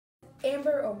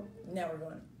Amber, oh, now we're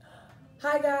going.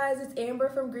 Hi guys, it's Amber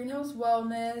from Greenhouse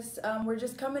Wellness. We're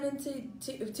just coming into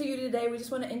to you today. We just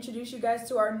want to introduce you guys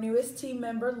to our newest team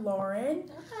member,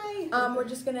 Lauren. Hi. We're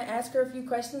just going to ask her a few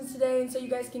questions today, and so you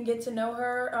guys can get to know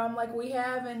her like we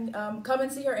have, and come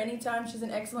and see her anytime. She's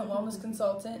an excellent wellness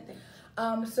consultant.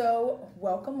 So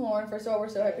welcome, Lauren. First of all, we're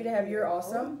so happy to have you. You're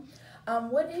awesome.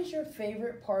 What is your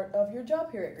favorite part of your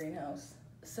job here at Greenhouse?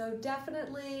 So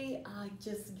definitely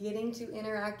just getting to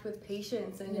interact with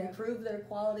patients and improve their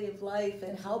quality of life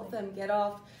and help them get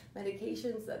off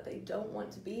medications that they don't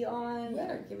want to be on,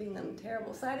 that are giving them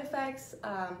terrible side effects.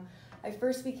 I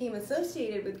first became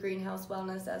associated with Greenhouse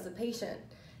Wellness as a patient,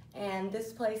 and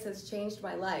this place has changed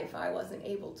my life. I wasn't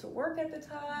able to work at the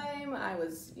time. I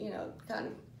was, kind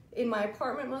of in my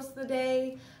apartment most of the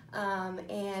day,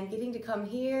 and getting to come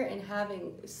here and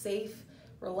having safe,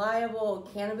 reliable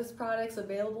cannabis products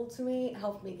available to me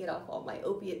helped me get off all my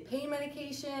opiate pain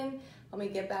medication, helped me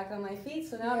get back on my feet,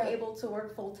 so now I'm able to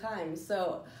work full time.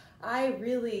 So I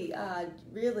really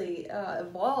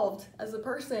evolved as a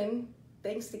person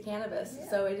thanks to cannabis.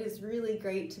 So it is really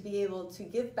great to be able to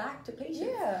give back to patients.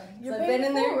 You're I've been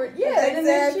in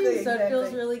their shoes, so it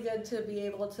feels really good to be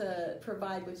able to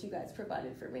provide what you guys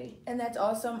provided for me. And that's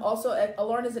awesome. Also,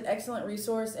 Lauren is an excellent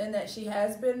resource in that she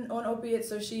has been on opiates,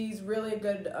 so she's really a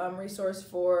good resource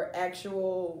for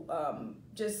actual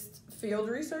just field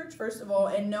research, first of all,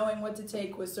 and knowing what to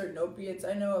take with certain opiates.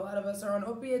 I know a lot of us are on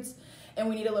opiates, and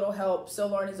we need a little help, so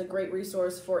Lauren is a great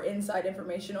resource for inside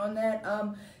information on that.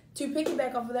 To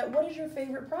piggyback off of that, what is your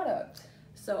favorite product?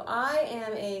 So I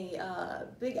am a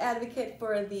big advocate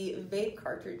for the vape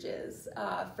cartridges.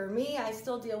 For me, I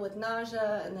still deal with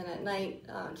nausea and then at night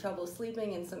trouble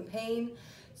sleeping and some pain.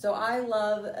 So I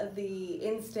love the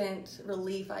instant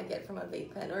relief I get from a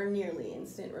vape pen, or nearly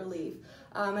instant relief.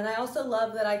 And I also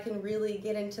love that I can really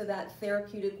get into that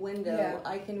therapeutic window.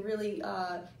 I can really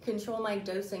control my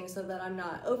dosing so that I'm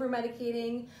not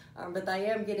over-medicating, but I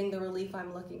am getting the relief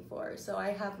I'm looking for. So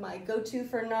I have my go-to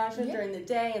for nausea during the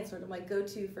day and sort of my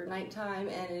go-to for nighttime,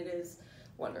 and it is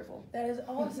wonderful. That is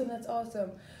awesome. That's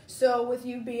awesome. So with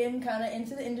you being kind of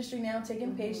into the industry now,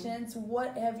 taking patients,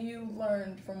 what have you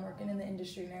learned from working in the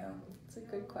industry now? It's a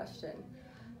good question.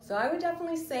 So I would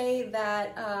definitely say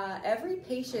that every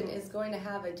patient is going to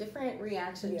have a different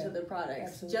reaction to the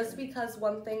products. Absolutely. Just because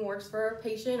one thing works for a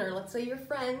patient, or let's say your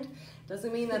friend,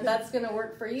 doesn't mean that that's going to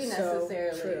work for you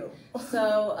necessarily. So true.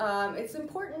 So it's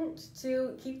important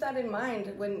to keep that in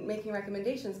mind when making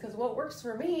recommendations, because what works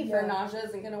for me for nausea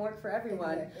isn't going to work for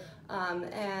everyone. Exactly.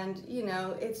 And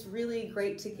it's really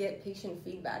great to get patient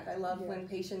feedback. I love when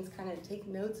patients kind of take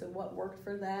notes of what worked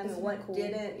for them and what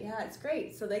didn't. Yeah, it's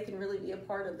great. So they can really be a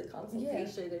part of the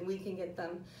consultation, and we can get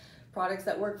them products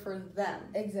that work for them.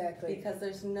 Exactly. Because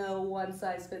there's no one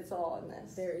size fits all in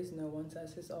this. There is no one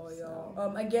size fits all,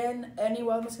 y'all. Again, any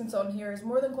wellness consultant here is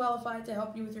more than qualified to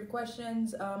help you with your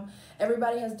questions.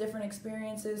 Everybody has different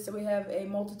experiences, so we have a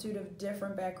multitude of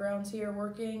different backgrounds here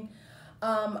working.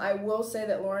 I will say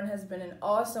that Lauren has been an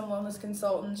awesome wellness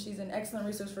consultant. She's an excellent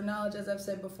resource for knowledge, as I've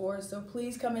said before. So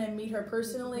please come in and meet her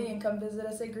personally and come visit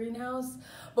us at Greenhouse.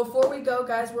 Before we go,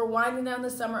 guys, we're winding down the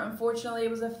summer. Unfortunately, it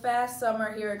was a fast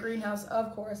summer here at Greenhouse,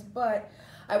 of course. But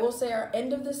I will say our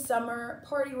end of the summer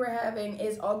party we're having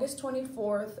is August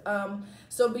 24th.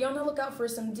 So be on the lookout for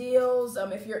some deals.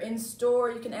 If you're in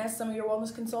store, you can ask some of your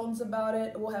wellness consultants about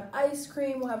it. We'll have ice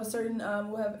cream. We'll have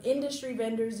we'll have industry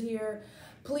vendors here.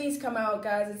 Please come out,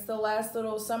 guys. It's the last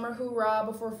little summer hoorah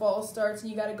before fall starts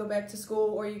and you got to go back to school,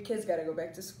 or your kids got to go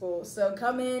back to school. So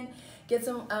come in, get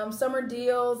some summer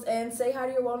deals, and say hi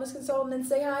to your wellness consultant, and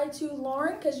say hi to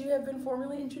Lauren, because you have been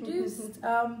formally introduced.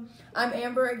 I'm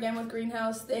Amber, again with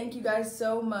Greenhouse. Thank you guys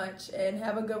so much, and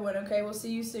have a good one, okay? We'll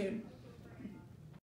see you soon.